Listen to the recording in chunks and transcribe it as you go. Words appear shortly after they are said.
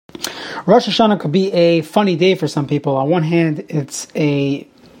Rosh Hashanah could be a funny day for some people. On one hand, it's a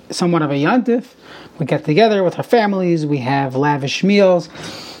somewhat of a yontif. We get together with our families, we have lavish meals,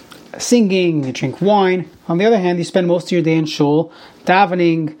 singing, we drink wine. On the other hand, you spend most of your day in shul,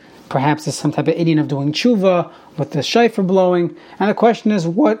 davening, perhaps there's some type of Indian of doing tshuva, with the shofar blowing. And the question is,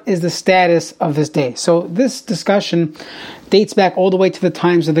 what is the status of this day? So this discussion dates back all the way to the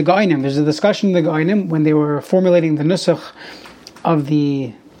times of the Gaonim. There's a discussion in the Gaonim when they were formulating the nusach of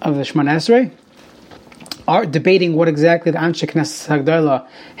the Shemona Esrei, are debating what exactly the Anshe Knesset Hagdolah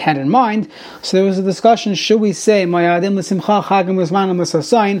had in mind. So there was a discussion, should we say Mayadim l'simcha chagim l'zmanim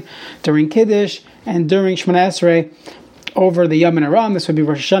l'sasayin during Kiddush and during Shemona Esrei over the Yom and Aram? This would be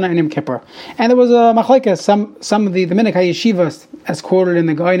Rosh Hashanah and Yom Kippur. And there was a machlokes. Some of the Minhag HaYeshivas, as quoted in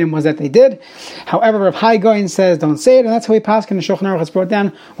the Gaonim, was that they did. However, Rav Hai Gaon says don't say it, and that's how we pass in the Shulchan Aruch. It's brought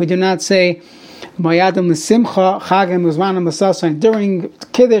down. We do not say Mayadim l'simcha chagim l'zmanim l'sasayin during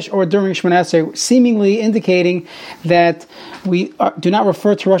Kiddush or during Shemona Esrei, seemingly indicating that we do not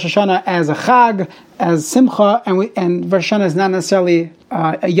refer to Rosh Hashanah as a chag, as simcha, and Rosh Hashanah is not necessarily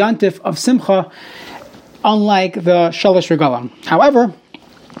a yontif of simcha, unlike the Shalosh Regalim. However,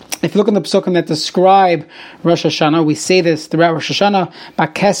 if you look in the Pesukim that describe Rosh Hashanah, we say this throughout Rosh Hashanah,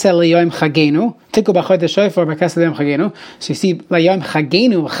 B'kesel L'yom Chagenu, Tiku B'chodesh Shofar B'kesel L'yom Chagenu. So you see, L'yom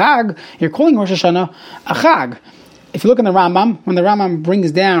Chagenu, Chag, you're calling Rosh Hashanah a Chag. If you look in the Rambam, when the Rambam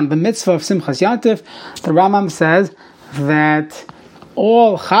brings down the mitzvah of Simchas Yantif, the Rambam says that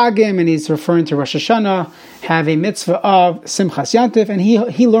all Chagim, and he's referring to Rosh Hashanah, have a mitzvah of Simchas Yantif, and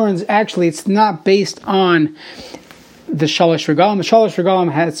he learns actually it's not based on the Shalosh Regalim. The Shalosh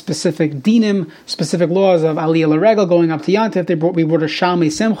Regalim had specific dinim, specific laws of Aliyah L'Regel going up to Yantif. We brought a Shalmei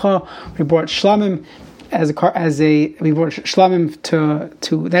Simcha, we brought Shlamim we brought Shlamim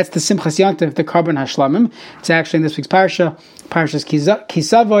to that's the Simchas Yantif, the Karban HaShlamim. It's actually in this week's Parashas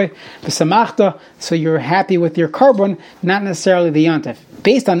Kisavoy, V'samachta, so you're happy with your Karban, not necessarily the Yantif.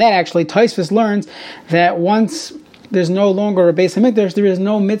 Based on that, actually, Tosfos learns that once there's no longer a Beis HaMikdash, there is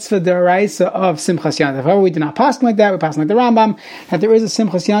no mitzvah deraisa of Simchas Yantif. However, we do not pass like that. We pass like the Rambam, that there is a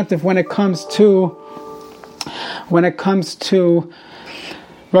Simchas Yantif when it comes to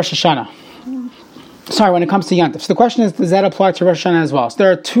Rosh Hashanah. When it comes to Yantif. So the question is, does that apply to Rosh Hashanah as well? So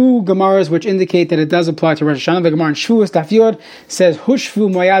there are two Gemaras which indicate that it does apply to Rosh Hashanah. The Gemara in Shavuos Daf Yod says,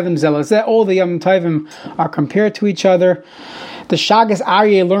 Hushvu Moyadim Zelazeh, all the Yom Tovim are compared to each other. The Shagas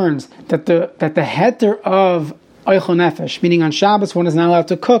Aryeh learns that the heter of Eichel Nefesh, meaning on Shabbos one is not allowed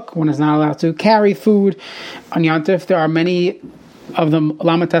to cook, one is not allowed to carry food. On Yantif there are many of the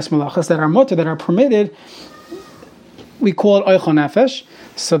Lamates Malachas that are mutter, that are permitted. We call it Eichel Nefesh.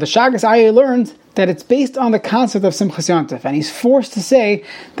 So the Shagas Aryeh learns that it's based on the concept of Simchas Yantif, and he's forced to say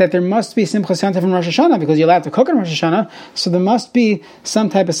that there must be Simchas Yantif in Rosh Hashanah because you're allowed to cook in Rosh Hashanah, so there must be some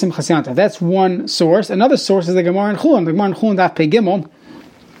type of Simchas Yantif. That's one source. Another source is the Gemara in Chulin. The Gemara in Chulin Daf Pei Gimel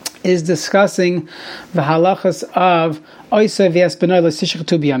is discussing the halachas of Oisei v'es benoi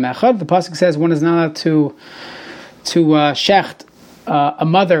l'sishchatu b'yom echad. The pasuk says one is not allowed to shecht a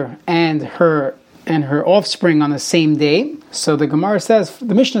mother and her offspring on the same day. So the Gemara says,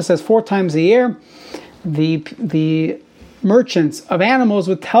 the Mishnah says 4 times a year, the merchants of animals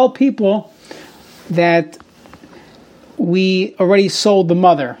would tell people that we already sold the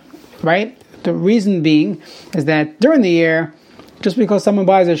mother, right? The reason being is that during the year, just because someone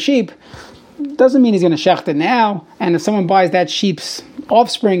buys a sheep doesn't mean he's going to shecht it now, and if someone buys that sheep's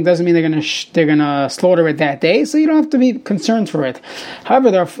offspring, doesn't mean they're going to slaughter it that day. So you don't have to be concerned for it.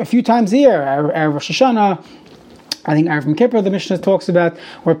 However, there are a few times a year, Erev Rosh Hashanah, I think Erev Yom Kippur, the Mishnah talks about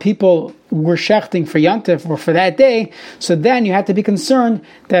where people were shechting for Yantif or for that day. So then you have to be concerned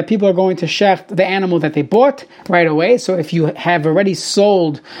that people are going to shecht the animal that they bought right away. So if you have already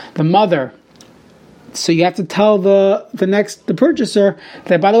sold the mother, so you have to tell the purchaser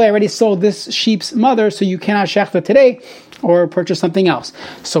that, by the way, I already sold this sheep's mother, so you cannot shecht it today or purchase something else.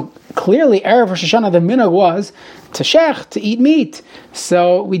 So clearly, Erev Rosh Hashanah, the minhag was to shecht, to eat meat.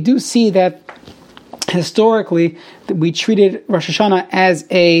 So we do see that historically we treated Rosh Hashanah as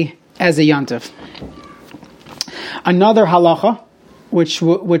a yantif. Another halacha, which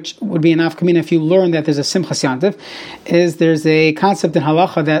would be an afkamina if you learn that there's a simchas yantif, is there's a concept in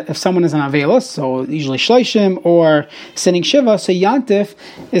halacha that if someone is an avelos, so usually shloshim or sitting shiva, so yantif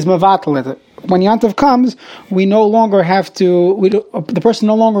is mavatal. When yantif comes, we no longer have to. The person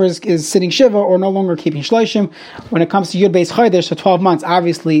no longer is sitting shiva or no longer keeping shloshim. When it comes to yud beis chodesh, so 12 months,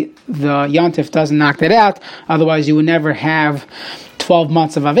 obviously the yantif doesn't knock that out. Otherwise, you would never have 12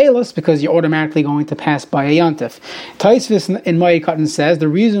 months of Avelos because you're automatically going to pass by a Yantif. Tosfos in Moed Katan says the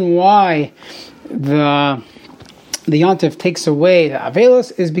reason why the the Yontif takes away the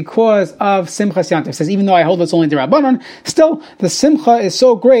Avelos is because of Simchas Yontif. It says, even though I hold it's only the Rabbanon, still the Simcha is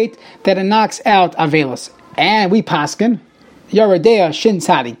so great that it knocks out Avelos. And we paskin, Yeridea Shin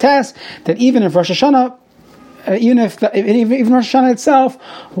Tzadi Tes, that even if Rosh Hashanah, even Rosh Hashanah itself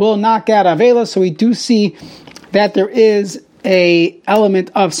will knock out Avelos, so we do see that there is a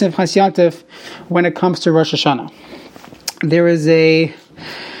element of Simchas Yontif when it comes to Rosh Hashanah. There is a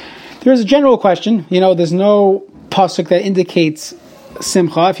general question. There's no pasuk that indicates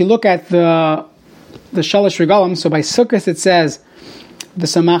Simcha. If you look at the Shalosh Regalim, so by Sukkot it says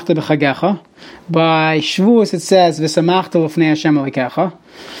V'samachta b'chagecha. By Shavuos it says V'samachta l'fnei Hashem Elokecha.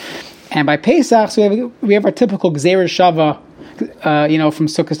 And by Pesach, so we have our typical Gzeira Shava, from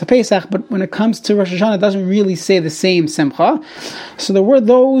Sukkot to Pesach. But when it comes to Rosh Hashanah, it doesn't really say the same Simcha. So there were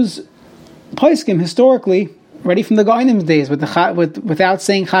those poskim historically, already from the Goinim days, without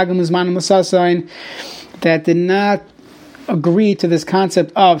saying Chagim Uzman Musasain, that did not agree to this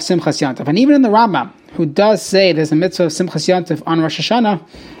concept of Simchas Yontif. And even in the Rambam, who does say there's a mitzvah of Simchas Yontif on Rosh Hashanah,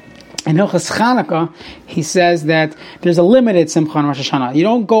 in Hilchas Chanukah, he says that there's a limited Simcha on Rosh Hashanah. You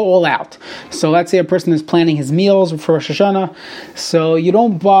don't go all out. So let's say a person is planning his meals for Rosh Hashanah, so you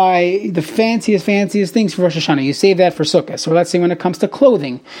don't buy the fanciest things for Rosh Hashanah. You save that for Sukkot. So let's say when it comes to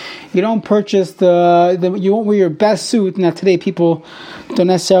clothing, you don't purchase you won't wear your best suit. Now today people don't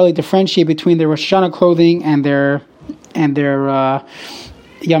necessarily differentiate between their Rosh Hashanah clothing and their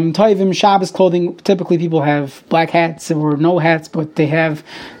Yom Tovim Shabbos clothing. Typically people have black hats or no hats, but they have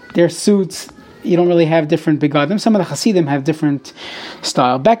their suits. You don't really have different begadim. Some of the Hasidim have different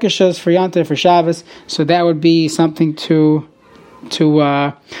style bekishas for Yontif, for Shabbos. So that would be something to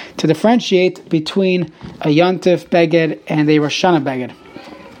differentiate between a Yontif beged and a Rosh Hashanah beged,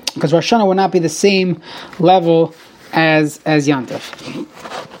 because Rosh Hashanah would not be the same level as Yontif.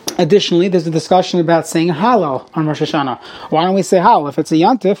 Additionally, there's a discussion about saying Hallel on Rosh Hashanah. Why don't we say Hallel? If it's a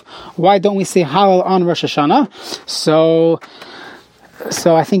Yontif, why don't we say Hallel on Rosh Hashanah? So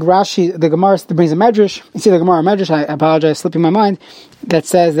I think Rashi, the Gemara brings a medrash. You see the Gemara medrash, I apologize, slipping my mind, that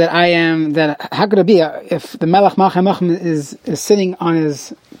says that how could it be, if the Melech Malchei Melchim is sitting on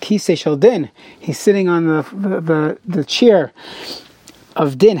his Kisei Shel Din, he's sitting on the chair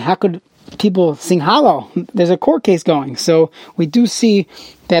of Din, how could people sing Hallel? There's a court case going. So we do see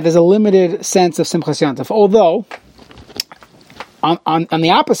that there's a limited sense of Simchas Yontif. Although, on the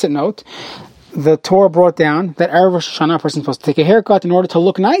opposite note, the Torah brought down that Erev Rosh Hashanah, a person is supposed to take a haircut in order to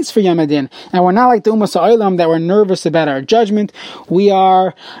look nice for Yom Adin. And we're not like the Ummah Ha'olam that we're nervous about our judgment. We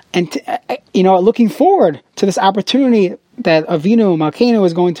are, looking forward to this opportunity that Avinu Malkeinu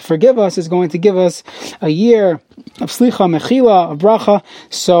is going to forgive us, is going to give us a year of Slicha, Mechila, of Bracha.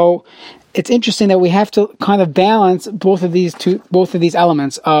 So it's interesting that we have to kind of balance both of these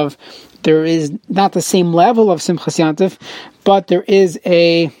elements of, there is not the same level of Simchas Yontif, but there is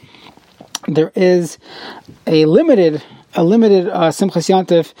a limited Simchas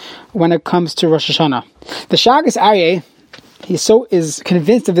Yontif when it comes to Rosh Hashanah. The Shagas Aryeh, he is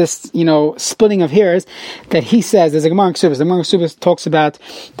convinced of this, splitting of hairs, that he says, there's a Gemara in Ksubas. The Gemara in Ksubas talks about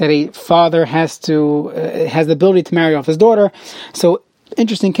that a father has the ability to marry off his daughter. So,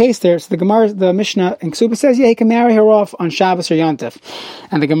 interesting case there. So the Mishnah in Ksubas says, he can marry her off on Shabbos or Yontif.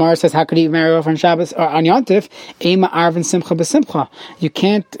 And the Gemara says, how could he marry her off on Shabbos or on Yontif? Ema arvin simcha b'simcha. You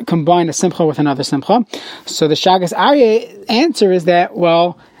can't combine a simcha with another simcha. So the Shagas Aryeh answer is that,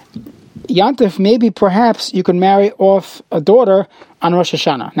 well, Yontif, maybe perhaps you could marry off a daughter on Rosh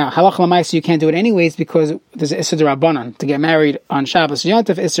Hashanah. Now, halacha l'maisa, you can't do it anyways because there's Isser d'Rabbanan to get married on Shabbos.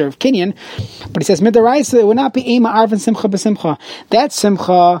 Yontif, Isser of Kinyan. But he says, Midaraisa, it would not be Ema Arvin Simcha b'Simcha. That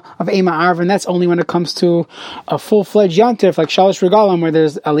Simcha of Ema Arvin, that's only when it comes to a full-fledged Yontif, like Shalosh Regalim, where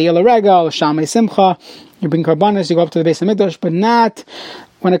there's Aliyah L'Regal, Shamei Simcha, you bring Karbanos, you go up to the Beis HaMikdash, but not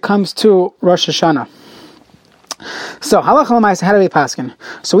when it comes to Rosh Hashanah. So, halacha l'maisa, how do we paskin?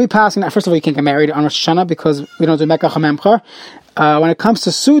 So we paskin, first of all, you can't get married on Rosh Hashanah because we don't do Mekach HaMemcher. When it comes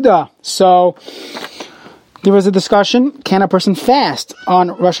to Suda, so there was a discussion, can a person fast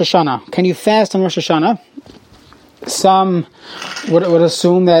on Rosh Hashanah? Can you fast on Rosh Hashanah? Some would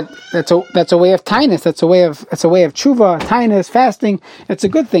assume that that's a way of tainus, that's a way of tshuva, tainus, fasting. It's a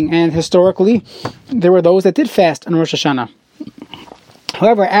good thing, and historically there were those that did fast on Rosh Hashanah.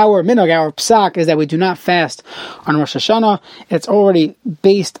 However, our minhag, our psak, is that we do not fast on Rosh Hashanah. It's already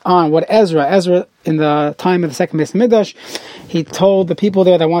based on what Ezra, in the time of the second Beis HaMikdash, he told the people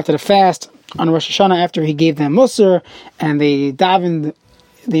there that wanted to fast on Rosh Hashanah after he gave them Musar, and they davened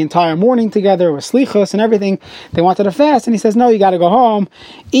the entire morning together with slichos and everything. They wanted to fast, and he says, no, you got to go home,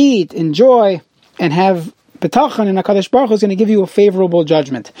 eat, enjoy, and have B'tachan, and HaKadosh Baruch Hu is going to give you a favorable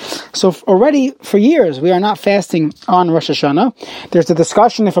judgment. So already for years, we are not fasting on Rosh Hashanah. There's a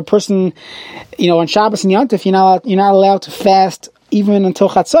discussion if a person, on Shabbos and Yontif, you're not allowed to fast even until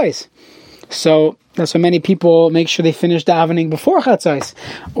Chatzos. So that's why many people make sure they finish davening before Chatzos,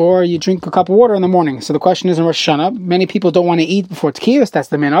 or you drink a cup of water in the morning. So the question is in Rosh Hashanah, many people don't want to eat before Tkiyos, that's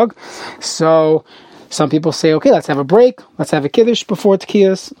the minhag. So some people say, okay, let's have a break, let's have a Kiddush before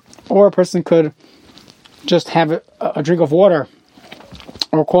Tkiyos, or a person could just have a drink of water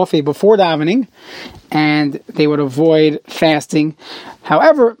or coffee before davening, and they would avoid fasting.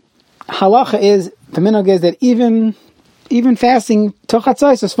 However, halacha is, the minhag is that even fasting till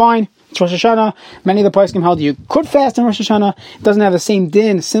Chatzos is fine. It's Rosh Hashanah. Many of the poskim held you could fast on Rosh Hashanah. It doesn't have the same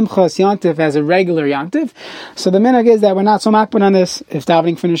din, Simchas Yontif, as a regular Yontif. So the minhag is that we're not so makbid on this. If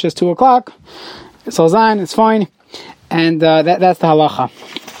davening finishes 2 o'clock, it's all zayin, it's fine. And that's the halacha.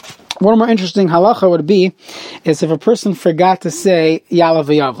 One more interesting halacha would be is if a person forgot to say Yalav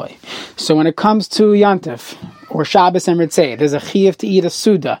v'Yavli. So when it comes to Yontif, or Shabbos and Ritzei, there's a chiyuv to eat a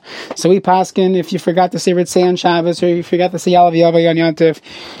suda. So we paskin, if you forgot to say Ritzei on Shabbos, or you forgot to say Yalav Yavai on Yontif,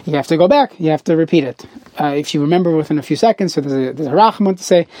 you have to go back, you have to repeat it. If you remember within a few seconds, so there's a rachman to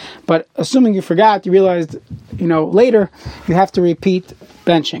say, but assuming you forgot, you realized, later, you have to repeat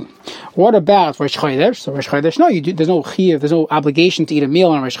benching. What about Rosh Chodesh? So Rosh Chodesh, no, there's no chiyuv, there's no obligation to eat a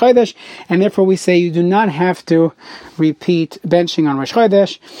meal on Rosh Chodesh, and therefore we say you do not have to repeat benching on Rosh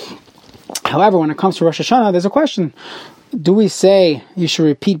Chodesh. However, when it comes to Rosh Hashanah, there's a question. Do we say you should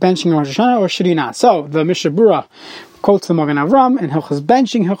repeat benching on Rosh Hashanah, or should you not? So, the Mishnah Berurah quotes the Magen Avram and Hilchos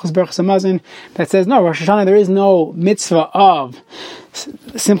benching, Hilchos Berachos Hamazon, that says, no, Rosh Hashanah, there is no mitzvah of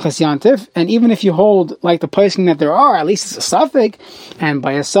Simchas Yontif, and even if you hold, like the poskim that there are, at least it's a suffix, and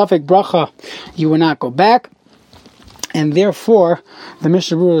by a suffix bracha, you will not go back, and therefore, the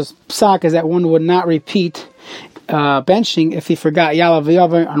Mishnah Berurah's psak is that one would not repeat benching if he forgot Yalav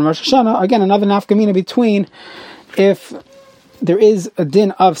v'Yavai on Rosh Hashanah. Again, another nafkamina between if there is a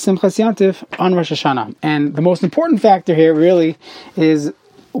din of Simchas Yontif on Rosh Hashanah. And the most important factor here really is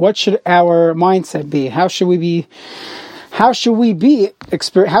what should our mindset be? How should we be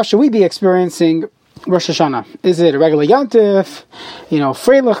experiencing Rosh Hashanah? Is it a regular Yontif,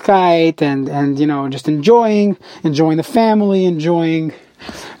 Freilichkeit, and just enjoying the family, enjoying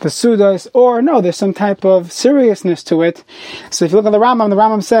the Sudas, or no, there's some type of seriousness to it. So if you look at the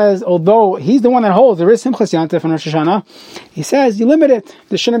Rambam says, although he's the one that holds there is Simchas Yontif on Rosh Hashanah, he says you limit it.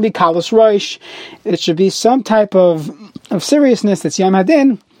 There shouldn't be Kalos Rosh. It should be some type of seriousness that's Yom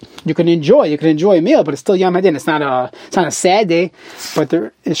Hadin. You can enjoy a meal, but it's still Yom Hadin. It's not a sad day, but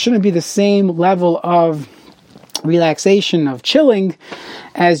it shouldn't be the same level of relaxation, of chilling,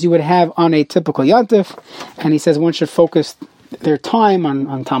 as you would have on a typical Yontif. And he says one should focus their time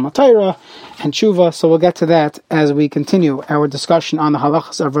on Talmud Torah and Tshuva. So we'll get to that as we continue our discussion on the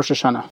halachas of Rosh Hashanah.